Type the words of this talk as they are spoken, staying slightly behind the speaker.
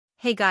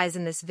Hey guys,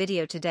 in this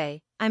video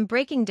today, I'm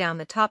breaking down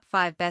the top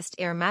 5 best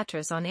air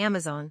mattress on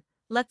Amazon.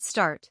 Let's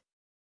start.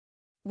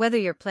 Whether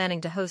you're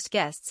planning to host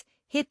guests,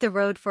 hit the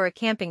road for a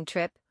camping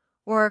trip,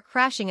 or are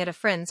crashing at a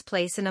friend's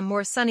place in a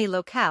more sunny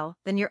locale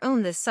than your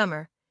own this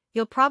summer,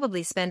 you'll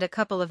probably spend a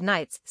couple of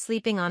nights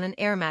sleeping on an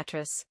air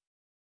mattress.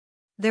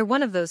 They're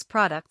one of those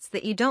products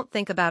that you don't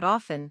think about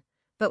often,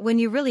 but when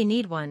you really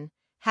need one,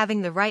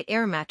 having the right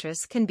air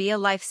mattress can be a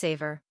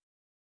lifesaver.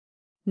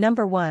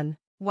 Number 1.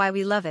 Why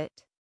we love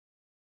it.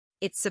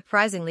 It's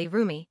surprisingly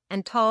roomy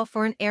and tall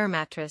for an air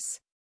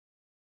mattress.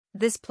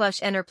 This plush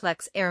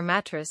EnerPlex Air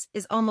Mattress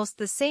is almost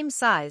the same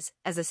size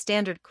as a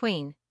standard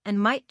queen and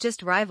might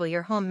just rival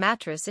your home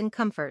mattress in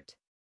comfort.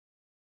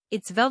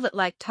 Its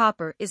velvet-like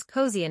topper is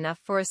cozy enough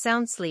for a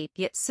sound sleep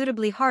yet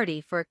suitably hardy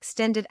for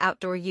extended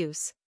outdoor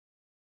use.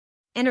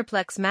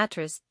 EnerPlex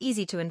mattress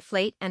easy to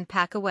inflate and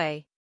pack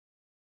away.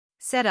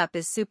 Setup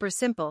is super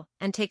simple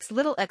and takes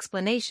little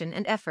explanation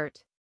and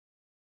effort.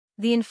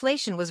 The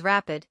inflation was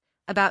rapid,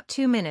 about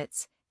 2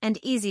 minutes, and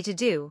easy to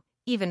do,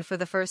 even for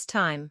the first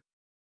time.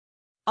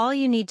 All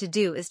you need to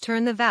do is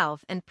turn the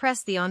valve and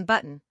press the on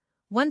button.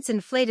 Once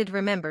inflated,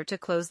 remember to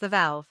close the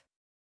valve.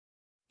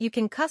 You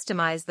can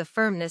customize the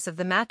firmness of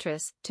the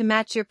mattress to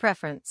match your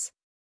preference.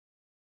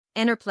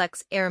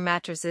 EnerPlex Air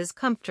Mattress is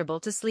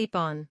comfortable to sleep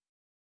on.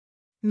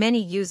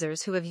 Many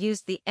users who have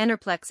used the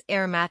EnerPlex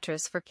Air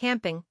Mattress for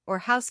camping or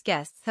house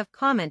guests have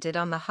commented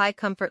on the high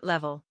comfort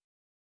level.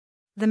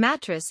 The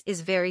mattress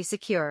is very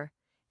secure,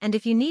 and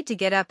if you need to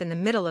get up in the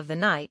middle of the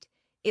night,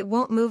 it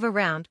won't move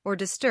around or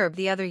disturb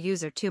the other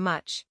user too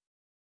much.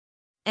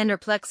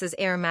 EnerPlex's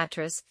air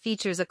mattress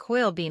features a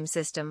coil beam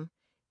system,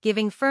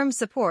 giving firm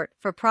support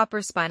for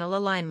proper spinal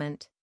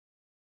alignment.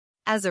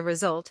 As a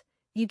result,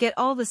 you get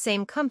all the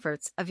same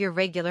comforts of your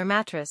regular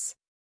mattress.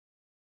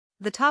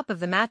 The top of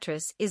the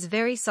mattress is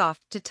very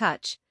soft to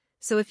touch,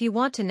 so if you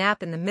want to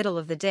nap in the middle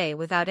of the day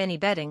without any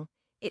bedding,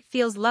 it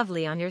feels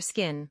lovely on your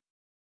skin.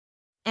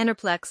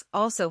 EnerPlex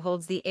also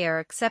holds the air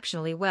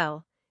exceptionally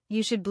well.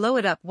 You should blow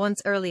it up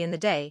once early in the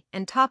day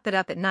and top it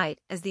up at night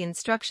as the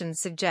instructions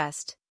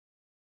suggest.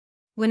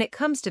 When it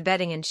comes to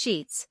bedding and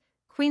sheets,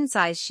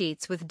 queen-size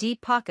sheets with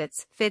deep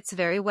pockets fits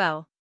very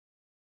well.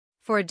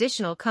 For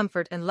additional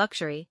comfort and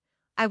luxury,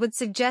 I would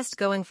suggest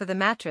going for the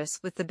mattress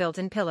with the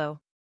built-in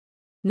pillow.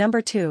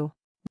 Number 2.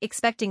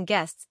 Expecting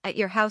guests at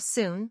your house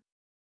soon?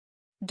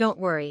 Don't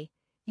worry,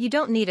 you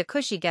don't need a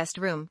cushy guest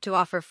room to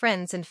offer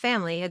friends and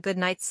family a good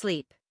night's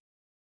sleep.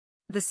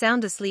 The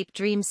SoundAsleep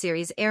Dream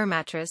Series Air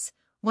Mattress,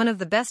 one of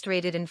the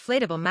best-rated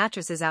inflatable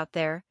mattresses out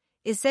there,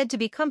 is said to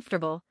be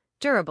comfortable,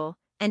 durable,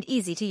 and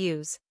easy to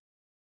use.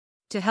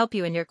 To help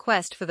you in your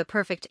quest for the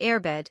perfect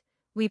airbed,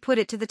 we put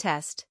it to the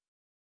test.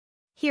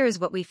 Here is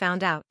what we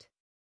found out.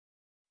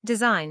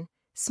 Design: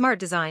 smart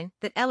design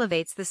that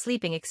elevates the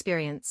sleeping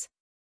experience.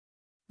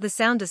 The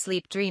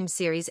SoundAsleep Dream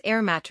Series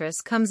Air Mattress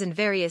comes in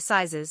various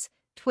sizes: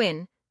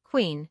 twin,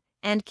 queen,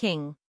 and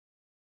king.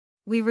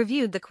 We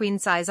reviewed the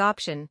queen-size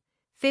option,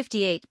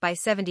 58 by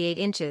 78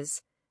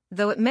 inches,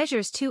 though it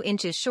measures 2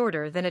 inches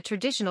shorter than a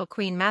traditional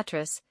queen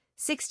mattress,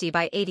 60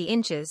 by 80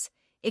 inches,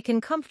 it can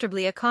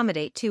comfortably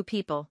accommodate 2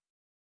 people.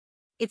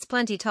 It's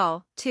plenty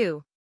tall,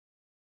 too.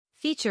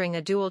 Featuring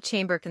a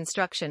dual-chamber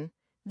construction,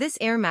 this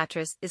air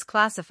mattress is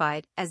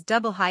classified as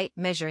double height,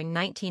 measuring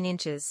 19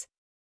 inches.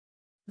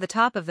 The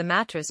top of the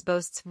mattress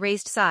boasts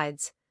raised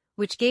sides,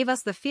 which gave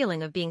us the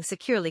feeling of being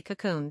securely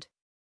cocooned.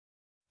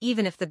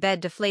 Even if the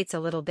bed deflates a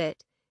little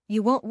bit,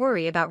 you won't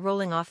worry about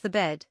rolling off the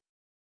bed.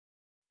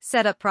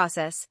 Setup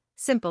process: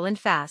 simple and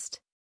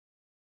fast.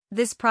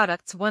 This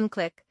product's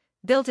one-click,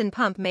 built-in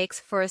pump makes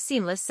for a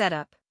seamless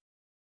setup.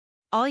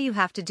 All you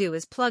have to do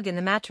is plug in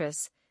the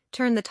mattress,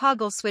 turn the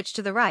toggle switch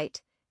to the right,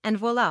 and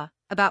voila,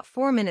 about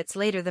 4 minutes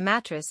later the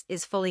mattress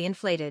is fully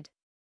inflated.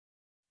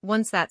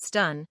 Once that's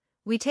done,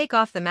 we take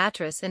off the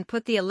mattress and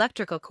put the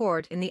electrical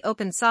cord in the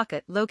open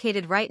socket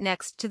located right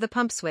next to the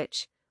pump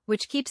switch,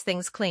 which keeps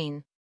things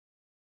clean.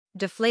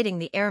 Deflating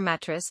the air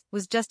mattress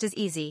was just as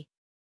easy.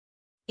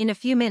 In a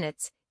few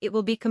minutes, it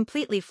will be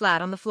completely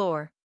flat on the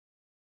floor.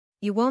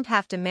 You won't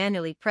have to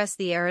manually press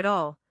the air at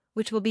all,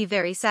 which will be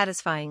very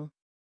satisfying.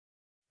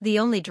 The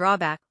only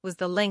drawback was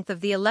the length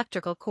of the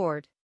electrical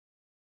cord.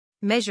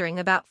 Measuring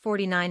about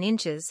 49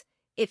 inches,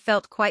 it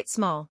felt quite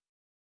small.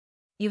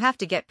 You have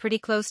to get pretty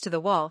close to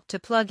the wall to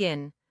plug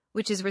in,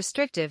 which is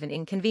restrictive and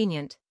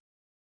inconvenient.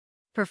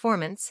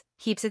 Performance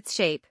keeps its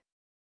shape.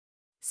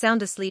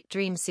 SoundAsleep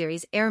Dream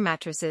Series Air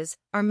Mattresses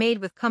are made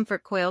with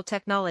comfort coil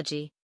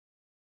technology.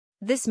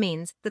 This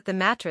means that the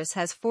mattress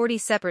has 40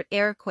 separate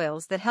air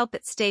coils that help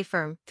it stay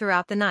firm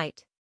throughout the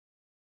night.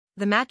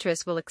 The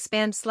mattress will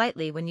expand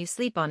slightly when you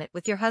sleep on it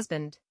with your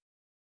husband,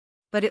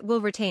 but it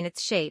will retain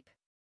its shape.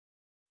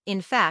 In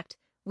fact,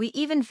 we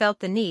even felt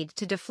the need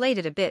to deflate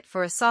it a bit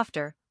for a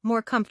softer,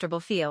 more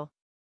comfortable feel.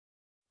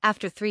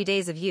 After 3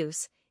 days of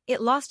use,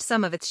 it lost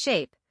some of its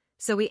shape,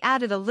 so we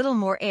added a little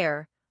more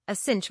air, a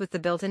cinch with the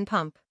built-in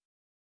pump.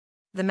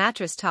 The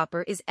mattress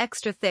topper is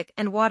extra thick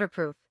and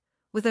waterproof,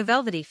 with a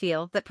velvety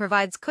feel that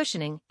provides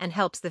cushioning and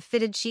helps the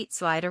fitted sheet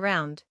slide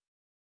around.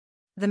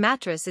 The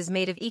mattress is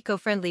made of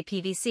eco-friendly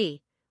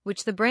PVC,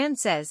 which the brand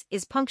says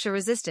is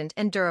puncture-resistant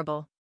and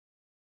durable.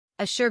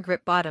 A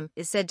sure-grip bottom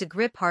is said to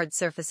grip hard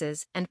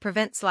surfaces and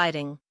prevent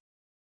sliding.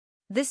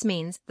 This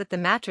means that the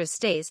mattress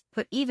stays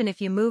put even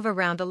if you move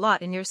around a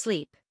lot in your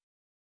sleep.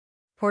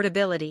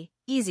 Portability,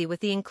 easy with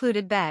the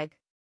included bag.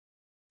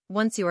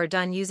 Once you are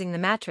done using the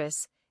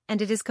mattress,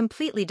 and it is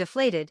completely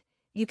deflated,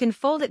 you can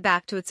fold it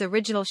back to its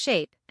original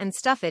shape and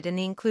stuff it in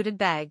the included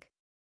bag.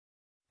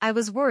 I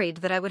was worried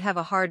that I would have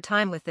a hard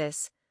time with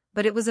this,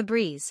 but it was a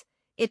breeze.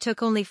 It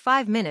took only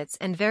 5 minutes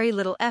and very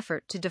little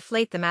effort to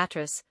deflate the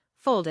mattress,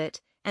 fold it,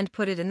 and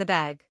put it in the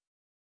bag.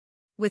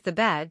 With the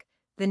bag,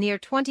 the near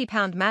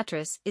 20-pound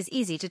mattress is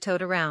easy to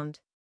tote around.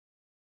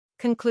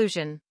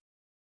 Conclusion: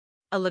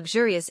 a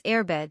luxurious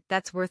airbed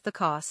that's worth the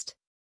cost.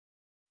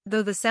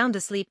 Though the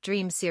SoundAsleep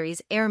Dream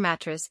Series Air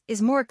Mattress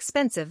is more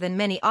expensive than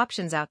many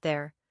options out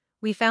there,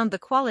 we found the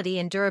quality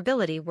and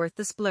durability worth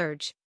the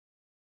splurge.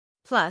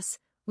 Plus,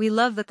 we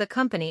love that the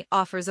company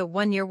offers a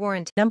 1-year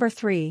warranty. Number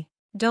 3.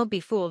 Don't be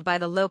fooled by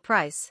the low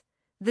price.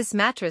 This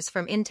mattress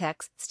from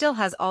Intex still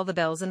has all the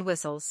bells and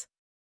whistles.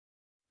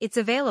 It's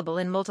available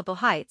in multiple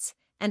heights,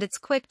 and it's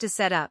quick to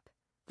set up.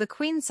 The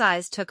queen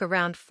size took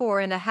around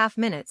 4.5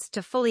 minutes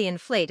to fully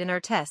inflate in our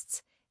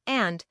tests,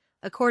 and,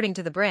 according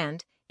to the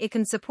brand, it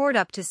can support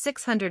up to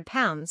 600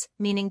 pounds,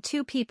 meaning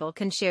 2 people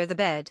can share the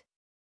bed.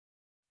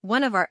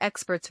 One of our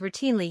experts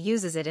routinely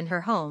uses it in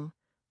her home,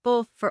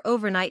 both for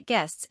overnight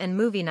guests and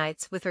movie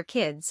nights with her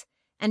kids,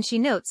 and she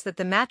notes that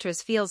the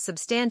mattress feels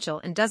substantial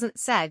and doesn't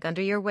sag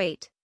under your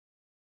weight.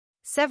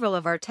 Several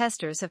of our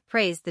testers have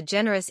praised the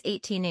generous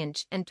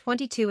 18-inch and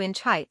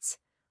 22-inch heights,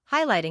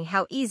 highlighting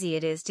how easy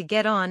it is to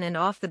get on and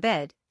off the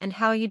bed and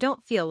how you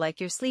don't feel like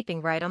you're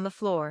sleeping right on the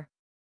floor.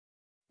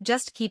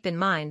 Just keep in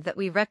mind that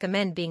we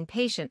recommend being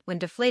patient when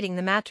deflating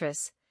the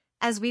mattress,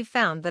 as we've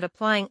found that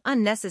applying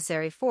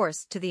unnecessary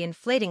force to the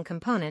inflating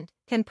component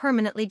can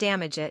permanently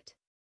damage it.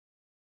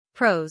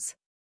 Pros: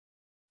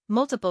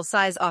 multiple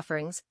size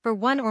offerings for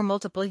one or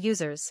multiple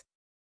users.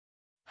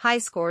 High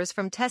scores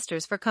from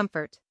testers for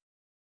comfort.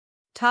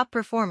 Top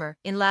performer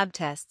in lab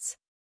tests.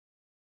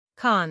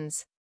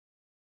 Cons: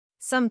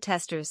 some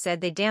testers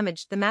said they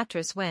damaged the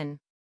mattress when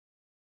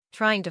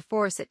trying to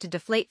force it to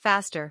deflate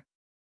faster.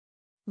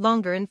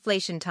 Longer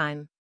inflation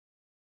time.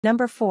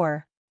 Number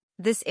 4.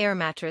 This air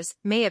mattress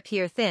may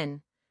appear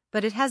thin,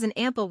 but it has an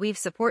ample weave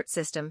support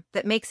system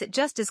that makes it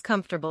just as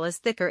comfortable as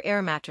thicker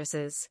air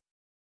mattresses.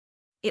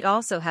 It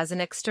also has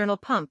an external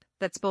pump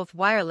that's both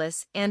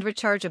wireless and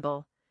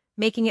rechargeable,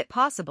 making it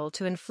possible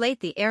to inflate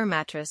the air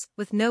mattress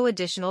with no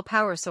additional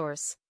power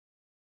source.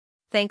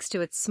 Thanks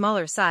to its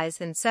smaller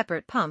size and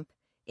separate pump,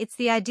 it's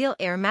the ideal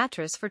air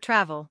mattress for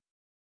travel.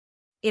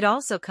 It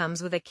also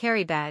comes with a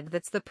carry bag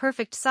that's the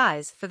perfect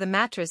size for the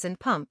mattress and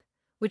pump,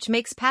 which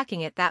makes packing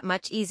it that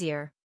much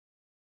easier.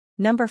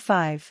 Number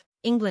 5.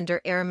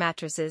 Englander air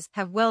mattresses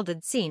have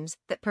welded seams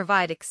that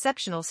provide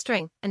exceptional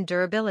strength and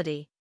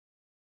durability.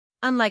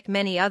 Unlike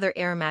many other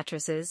air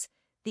mattresses,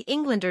 the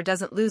Englander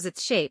doesn't lose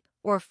its shape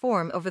or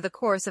form over the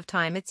course of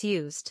time it's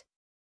used.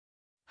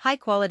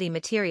 High-quality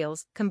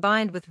materials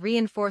combined with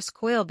reinforced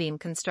coil beam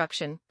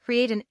construction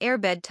create an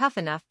airbed tough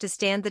enough to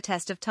stand the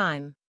test of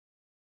time.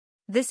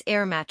 This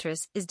air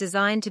mattress is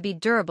designed to be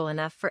durable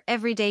enough for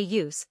everyday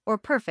use or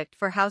perfect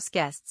for house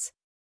guests.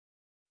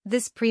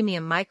 This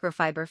premium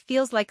microfiber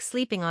feels like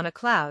sleeping on a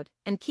cloud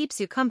and keeps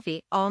you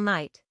comfy all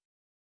night.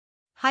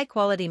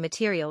 High-quality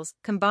materials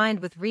combined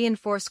with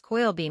reinforced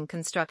coil beam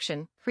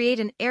construction create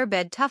an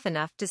airbed tough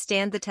enough to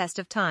stand the test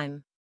of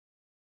time.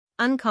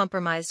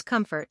 Uncompromised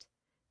comfort.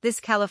 This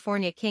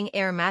California King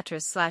Air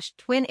Mattress /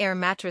 Twin Air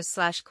Mattress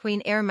 /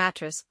 Queen Air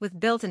Mattress with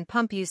built-in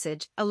pump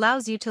usage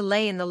allows you to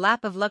lay in the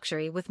lap of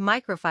luxury with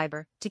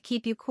microfiber to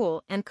keep you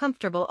cool and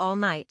comfortable all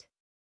night.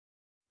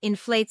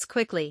 Inflates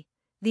quickly.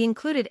 The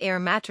included air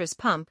mattress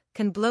pump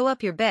can blow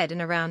up your bed in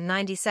around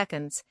 90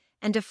 seconds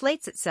and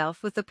deflates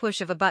itself with the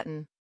push of a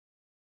button.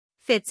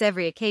 Fits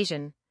every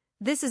occasion.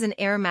 This is an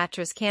air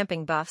mattress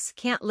camping buffs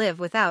can't live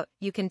without.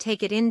 You can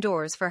take it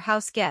indoors for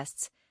house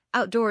guests,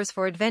 outdoors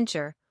for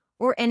adventure,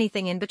 or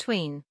anything in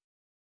between.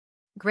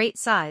 Great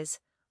size.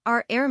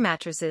 Our air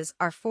mattresses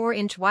are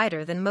 4-inch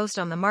wider than most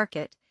on the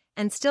market,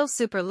 and still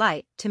super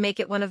light to make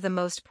it one of the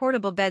most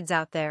portable beds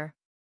out there.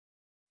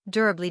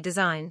 Durably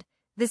designed.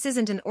 This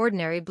isn't an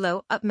ordinary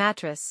blow-up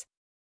mattress.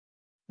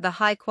 The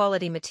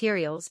high-quality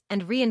materials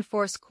and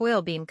reinforced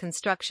coil beam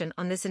construction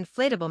on this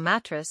inflatable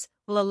mattress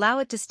will allow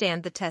it to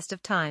stand the test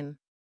of time.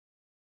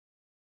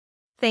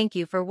 Thank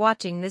you for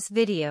watching this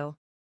video.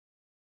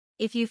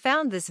 If you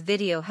found this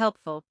video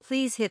helpful,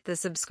 please hit the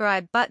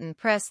subscribe button,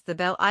 press the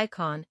bell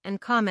icon, and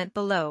comment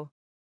below.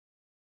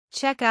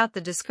 Check out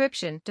the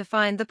description to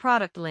find the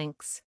product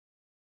links.